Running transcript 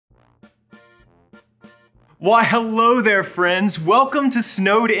Why, hello there, friends. Welcome to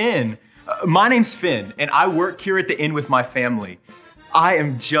Snowed In. My name's Finn, and I work here at the inn with my family. I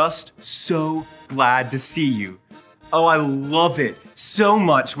am just so glad to see you. Oh, I love it so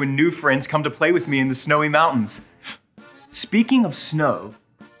much when new friends come to play with me in the snowy mountains. Speaking of snow,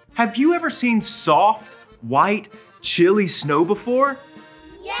 have you ever seen soft, white, chilly snow before?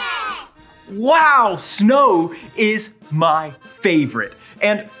 Yes! Wow, snow is my favorite.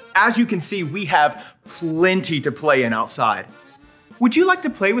 And as you can see, we have plenty to play in outside. Would you like to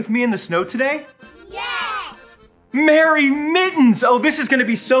play with me in the snow today? Yes! Merry mittens! Oh, this is gonna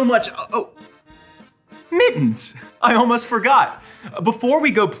be so much, mittens! I almost forgot. Before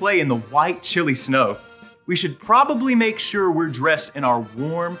we go play in the white, chilly snow, we should probably make sure we're dressed in our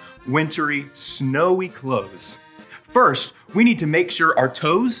warm, wintry, snowy clothes. First, we need to make sure our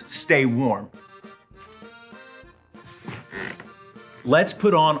toes stay warm. Let's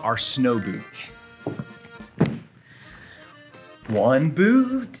put on our snow boots. One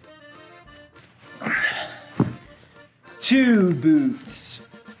boot. Two boots.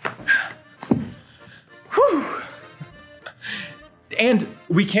 Whew. And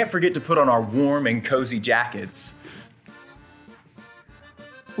we can't forget to put on our warm and cozy jackets.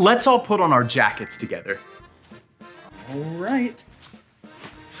 Let's all put on our jackets together. All right.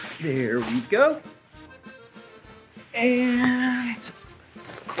 There we go. And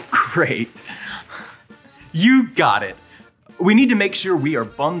great. You got it. We need to make sure we are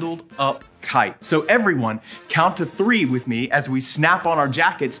bundled up tight. So everyone, count to 3 with me as we snap on our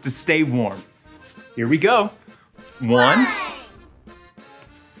jackets to stay warm. Here we go. 1,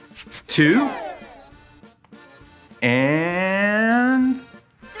 2, and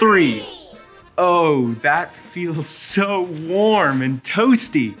 3. Oh, that feels so warm and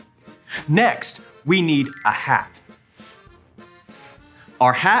toasty. Next, we need a hat.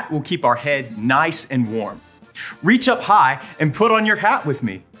 Our hat will keep our head nice and warm. Reach up high and put on your hat with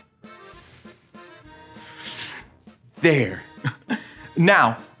me. There.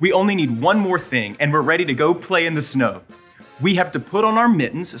 Now, we only need one more thing and we're ready to go play in the snow. We have to put on our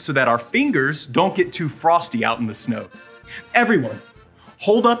mittens so that our fingers don't get too frosty out in the snow. Everyone,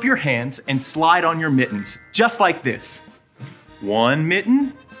 hold up your hands and slide on your mittens, just like this. 1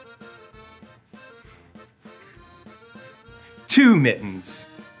 mitten. 2 mittens.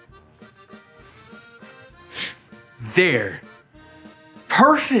 There.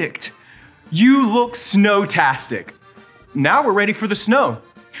 Perfect. You look snowtastic. Now we're ready for the snow.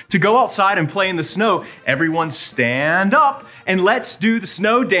 To go outside and play in the snow, everyone stand up and let's do the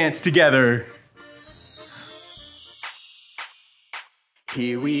snow dance together.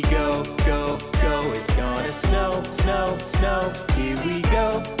 Here we go, go, go, it's gonna snow, snow, snow. Here we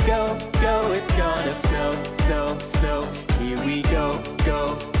go, go, go, it's gonna snow, snow, snow. Here we go,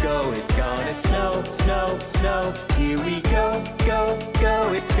 go, go, it's gonna snow, snow, snow. Here we go, go,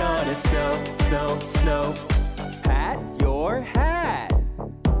 go, it's gonna snow, snow, snow. Pat your hat.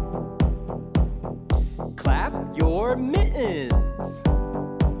 Clap your mittens.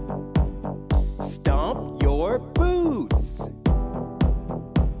 Stomp your boots.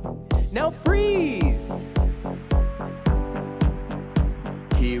 Now freeze!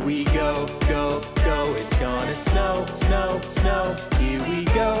 Here we go, go, go, it's gonna snow, snow, snow. Here we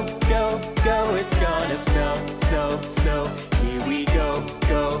go, go, go, it's gonna snow, snow, snow. Here we go,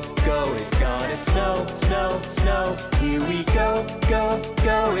 go, go, it's gonna snow, snow, snow. Here we go, go,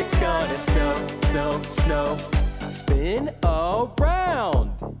 go, it's gonna snow, snow, snow. Spin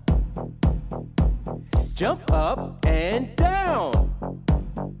around. Jump up and down.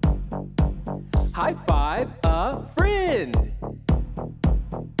 High five a friend.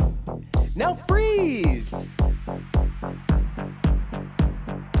 Now freeze.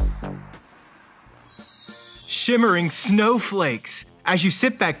 Shimmering snowflakes. As you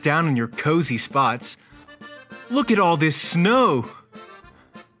sit back down in your cozy spots, look at all this snow.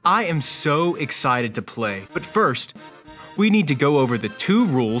 I am so excited to play. But first, we need to go over the 2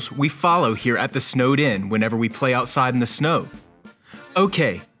 rules we follow here at the Snowed In whenever we play outside in the snow.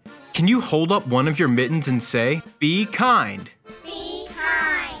 Okay. Can you hold up one of your mittens and say, "Be kind"? Be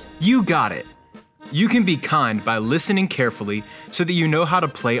kind. You got it. You can be kind by listening carefully so that you know how to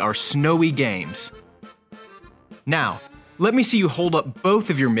play our snowy games. Now, let me see you hold up both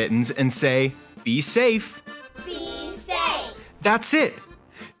of your mittens and say, "Be safe." Be safe. That's it.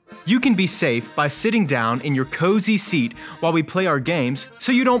 You can be safe by sitting down in your cozy seat while we play our games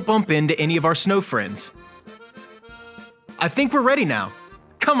so you don't bump into any of our snow friends. I think we're ready now.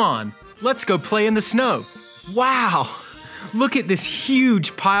 Come on, let's go play in the snow. Wow, look at this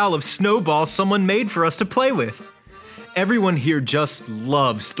huge pile of snowballs someone made for us to play with. Everyone here just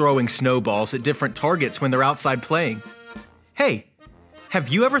loves throwing snowballs at different targets when they're outside playing. Hey, have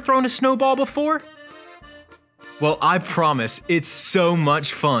you ever thrown a snowball before? Well, I promise it's so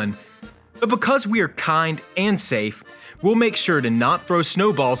much fun. But because we are kind and safe, we'll make sure to not throw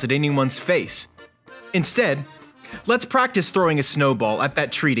snowballs at anyone's face. Instead, let's practice throwing a snowball at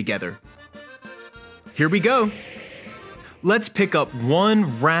that tree together. Here we go. Let's pick up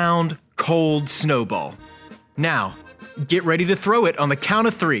one round, cold snowball. Now, get ready to throw it on the count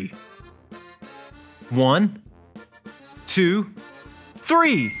of 3. 1, 2,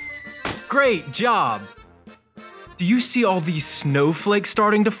 3. Great job. Do you see all these snowflakes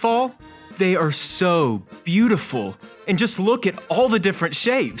starting to fall? They are so beautiful. And just look at all the different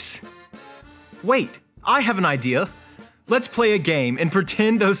shapes. Wait, I have an idea. Let's play a game and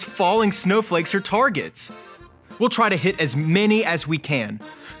pretend those falling snowflakes are targets. We'll try to hit as many as we can.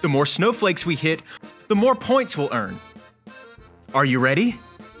 The more snowflakes we hit, the more points we'll earn. Are you ready?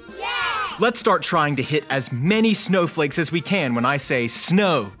 Yes! Let's start trying to hit as many snowflakes as we can when I say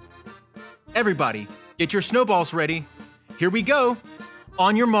snow. Everybody, get your snowballs ready. Here we go.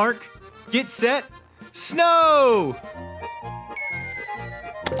 On your mark, get set, snow!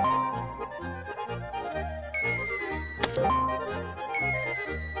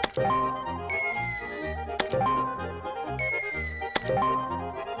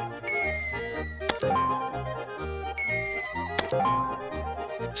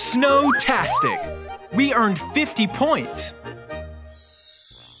 Snowtastic! We earned 50 points!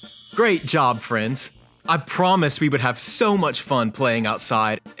 Great job, friends. I promised we would have so much fun playing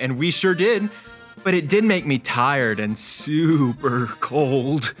outside, and we sure did. But it did make me tired and super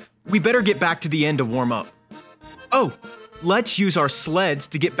cold. We better get back to the end to warm up. Oh, let's use our sleds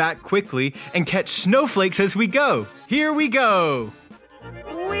to get back quickly and catch snowflakes as we go. Here we go!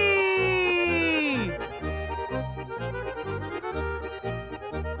 Whee!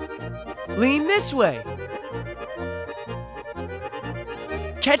 Lean this way.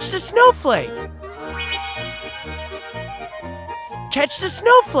 Catch the snowflake. Catch the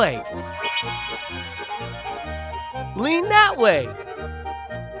snowflake. Lean that way.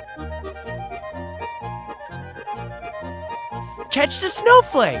 Catch the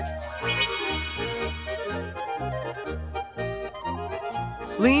snowflake.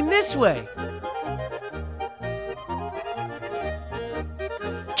 Lean this way.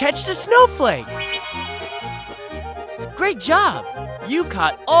 Catch the snowflake. Great job. You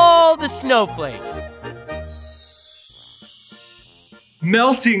caught all the snowflakes.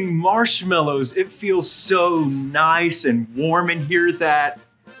 Melting marshmallows. It feels so nice and warm in here that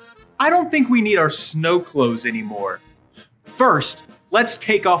I don't think we need our snow clothes anymore. First, let's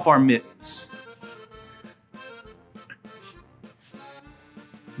take off our mittens.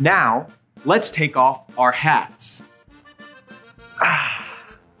 Now, let's take off our hats.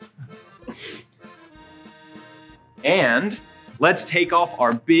 And let's take off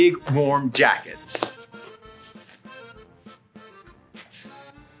our big warm jackets.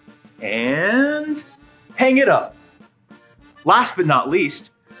 And hang it up. Last but not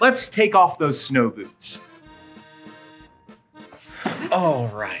least, let's take off those snow boots. All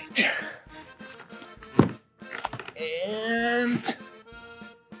right. And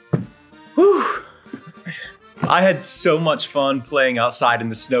whew. I had so much fun playing outside in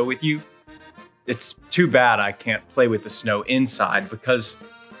the snow with you. It's too bad I can't play with the snow inside because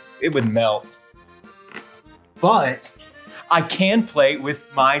it would melt. But I can play with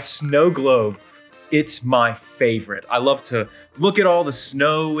my snow globe. It's my favorite. I love to look at all the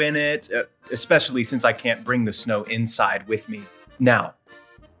snow in it, especially since I can't bring the snow inside with me. Now,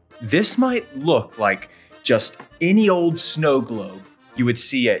 this might look like just any old snow globe you would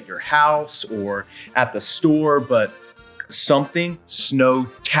see at your house or at the store, but something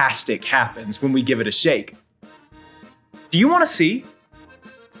snowtastic happens when we give it a shake. Do you want to see?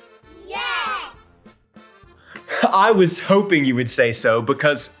 Yes! I was hoping you would say so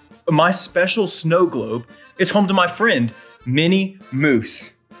because my special snow globe is home to my friend, Minnie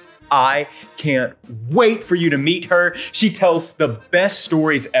Moose. I can't wait for you to meet her. She tells the best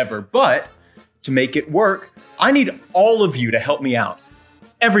stories ever, but to make it work, I need all of you to help me out.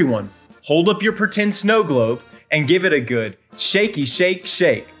 Everyone, hold up your pretend snow globe and give it a good shaky shake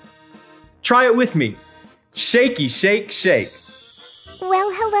shake. Try it with me. Shaky shake shake. Well,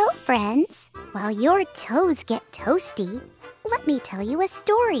 hello, friends. While your toes get toasty, let me tell you a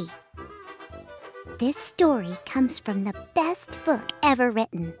story. This story comes from the best book ever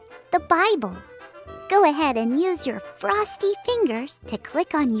written, the Bible. Go ahead and use your frosty fingers to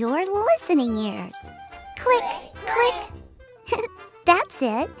click on your listening ears. Click, click. That's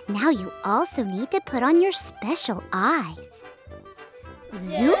it. Now you also need to put on your special eyes.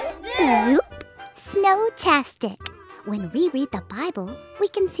 Zoop, zoop. Snowtastic. When we read the Bible, we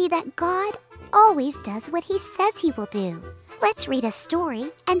can see that God always does what He says He will do. Let's read a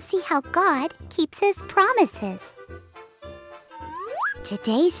story and see how God keeps His promises.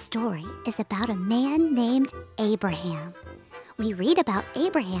 Today's story is about a man named Abraham. We read about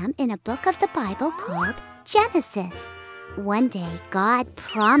Abraham in a book of the Bible called Genesis. One day, God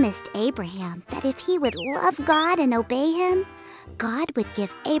promised Abraham that if he would love God and obey Him, God would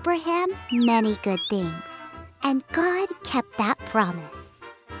give Abraham many good things. And God kept that promise.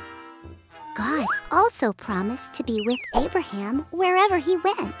 God also promised to be with Abraham wherever he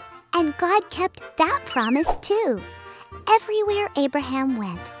went. And God kept that promise too. Everywhere Abraham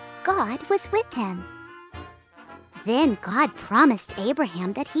went, God was with him. Then God promised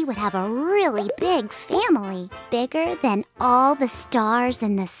Abraham that he would have a really big family, bigger than all the stars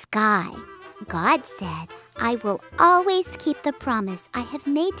in the sky. God said, "I will always keep the promise I have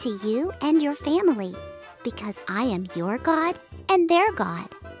made to you and your family, because I am your God and their God."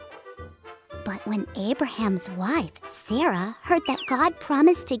 But when Abraham's wife, Sarah, heard that God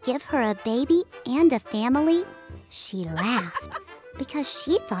promised to give her a baby and a family, she laughed because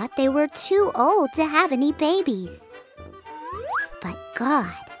she thought they were too old to have any babies. But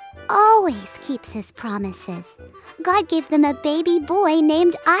God always keeps His promises. God gave them a baby boy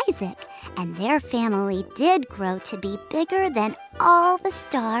named Isaac, and their family did grow to be bigger than all the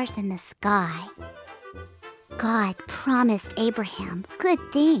stars in the sky. God promised Abraham good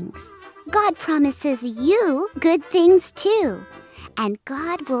things. God promises you good things too. And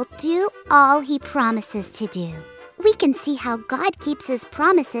God will do all He promises to do. We can see how God keeps His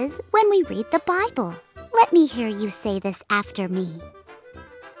promises when we read the Bible. Let me hear you say this after me.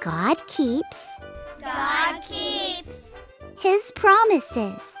 God keeps His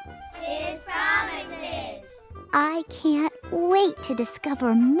promises. His promises. I can't wait to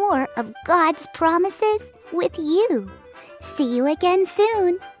discover more of God's promises with you. See you again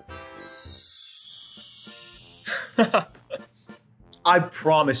soon. I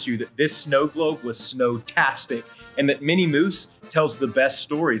promise you that this snow globe was snowtastic and that Minnie Moose tells the best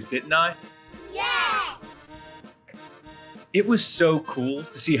stories, didn't I? Yes. It was so cool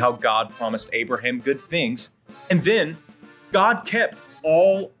to see how God promised Abraham good things, and then God kept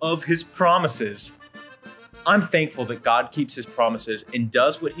all of His promises. I'm thankful that God keeps His promises and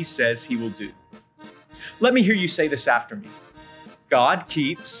does what He says He will do. Let me hear you say this after me. God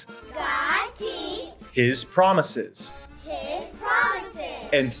keeps His promises. His promises.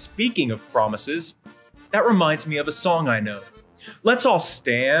 And speaking of promises, that reminds me of a song I know. Let's all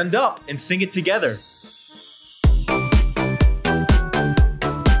stand up and sing it together.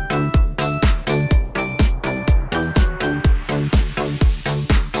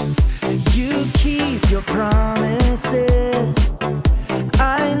 You keep your promises.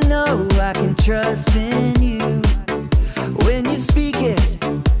 I know I can trust in you. When you speak it,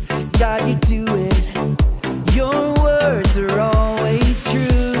 God, you do it. Your words are always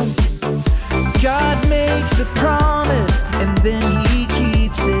true. God makes a promise and then He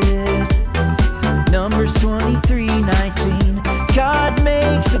keeps it. Numbers 23:19. God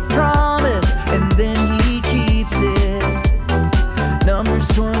makes a promise and then He keeps it. Numbers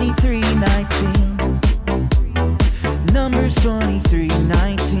 23:19. Numbers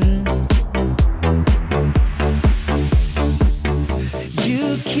 23:19.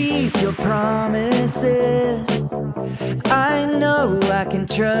 You keep your promises. I know I can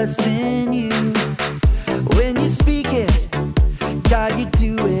trust in you. When you speak it, God, you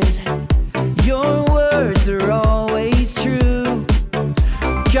do it. Your words are always true.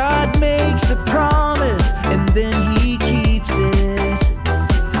 God makes a promise and then He keeps it.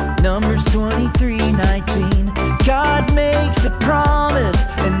 Numbers 23:19. God makes a promise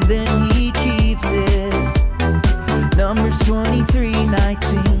and then He keeps it. Numbers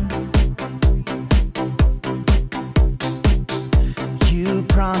 23:19. You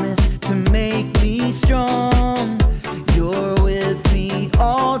promise to make me strong. You're with me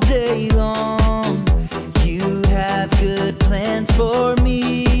all day long. You have good plans for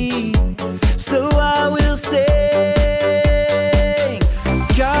me. So I will sing.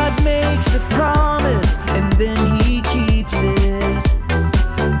 God makes a promise and then He keeps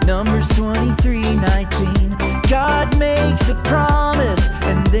it. Numbers 23:19. God makes a promise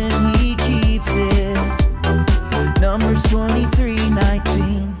and then He keeps it. Numbers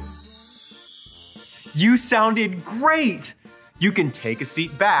 23:19. You sounded great! You can take a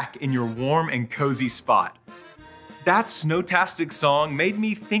seat back in your warm and cozy spot. That snowtastic song made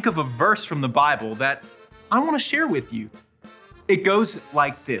me think of a verse from the Bible that I want to share with you. It goes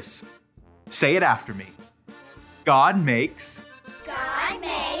like this. Say it after me. God makes God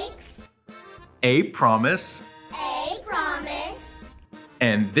makes a promise, a promise,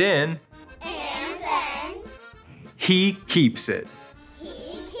 and then and then he keeps it. he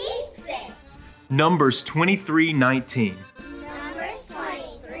keeps it. Numbers 23:19. Numbers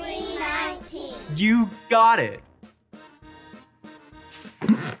 23:19. You got it.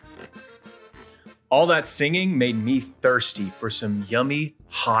 All that singing made me thirsty for some yummy,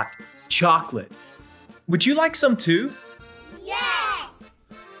 hot chocolate. Would you like some too? Yes!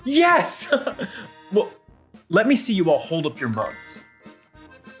 Yes! Well, let me see you all hold up your mugs.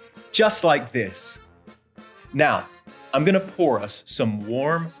 Just like this. Now, I'm gonna pour us some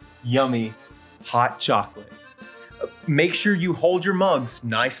warm, yummy, hot chocolate. Make sure you hold your mugs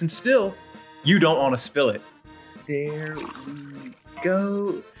nice and still. You don't want to spill it. There we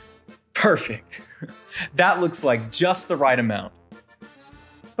go. Perfect. That looks like just the right amount.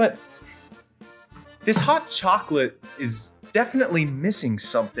 But this hot chocolate is definitely missing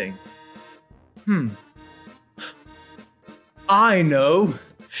something. I know.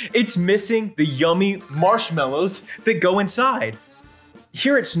 It's missing the yummy marshmallows that go inside.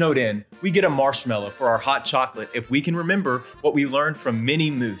 Here at Snowed In, we get a marshmallow for our hot chocolate if we can remember what we learned from Minnie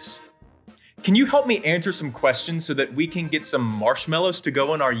Moose. Can you help me answer some questions so that we can get some marshmallows to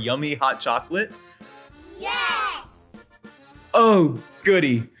go in our yummy hot chocolate? Yes! Oh,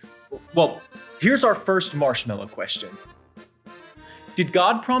 goody. Well, here's our first marshmallow question. Did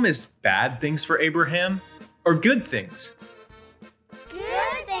God promise bad things for Abraham or good things?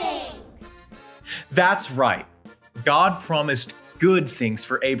 Good things. That's right. God promised good things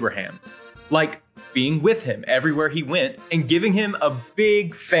for Abraham, like being with him everywhere he went and giving him a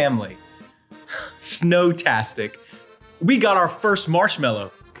big family. Snowtastic. We got our first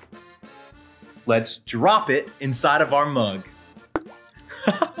marshmallow. Let's drop it inside of our mug.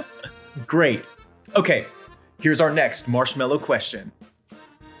 Great. Okay, here's our next marshmallow question.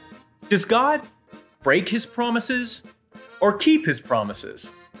 Does God break his promises or keep his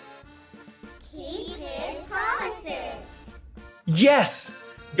promises? Keep his promises. Yes,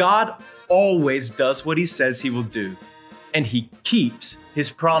 God always does what he says he will do, and he keeps his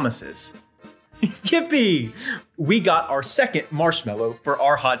promises. Yippee! We got our second marshmallow for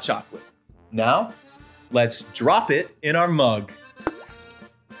our hot chocolate. Now, let's drop it in our mug.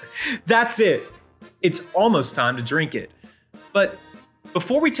 That's it. It's almost time to drink it. But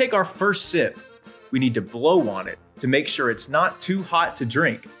before we take our first sip, we need to blow on it to make sure it's not too hot to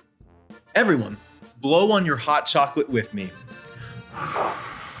drink. Everyone, blow on your hot chocolate with me.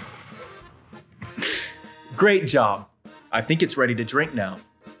 Great job. I think it's ready to drink now.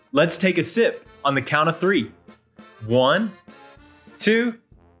 Let's take a sip on the count of 3. 1, 2,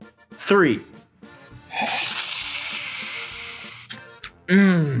 3.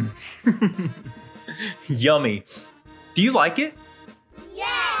 Mmm. Yummy. Do you like it?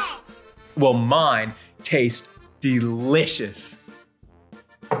 Yes! Well, mine tastes delicious.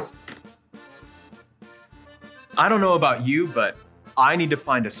 I don't know about you, but I need to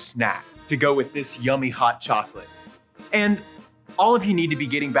find a snack to go with this yummy hot chocolate. And all of you need to be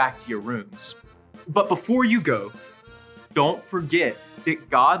getting back to your rooms. But before you go, don't forget that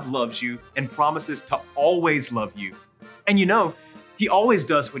God loves you and promises to always love you. And you know, he always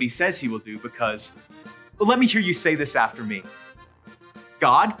does what he says he will do because, let me hear you say this after me.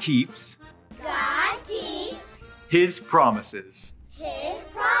 God keeps God keeps his promises. his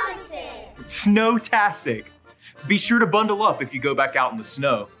promises. Snowtastic. Be sure to bundle up if you go back out in the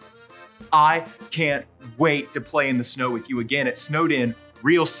snow. I can't wait to play in the snow with you again at Snowed In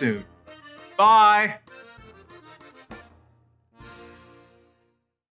real soon. Bye.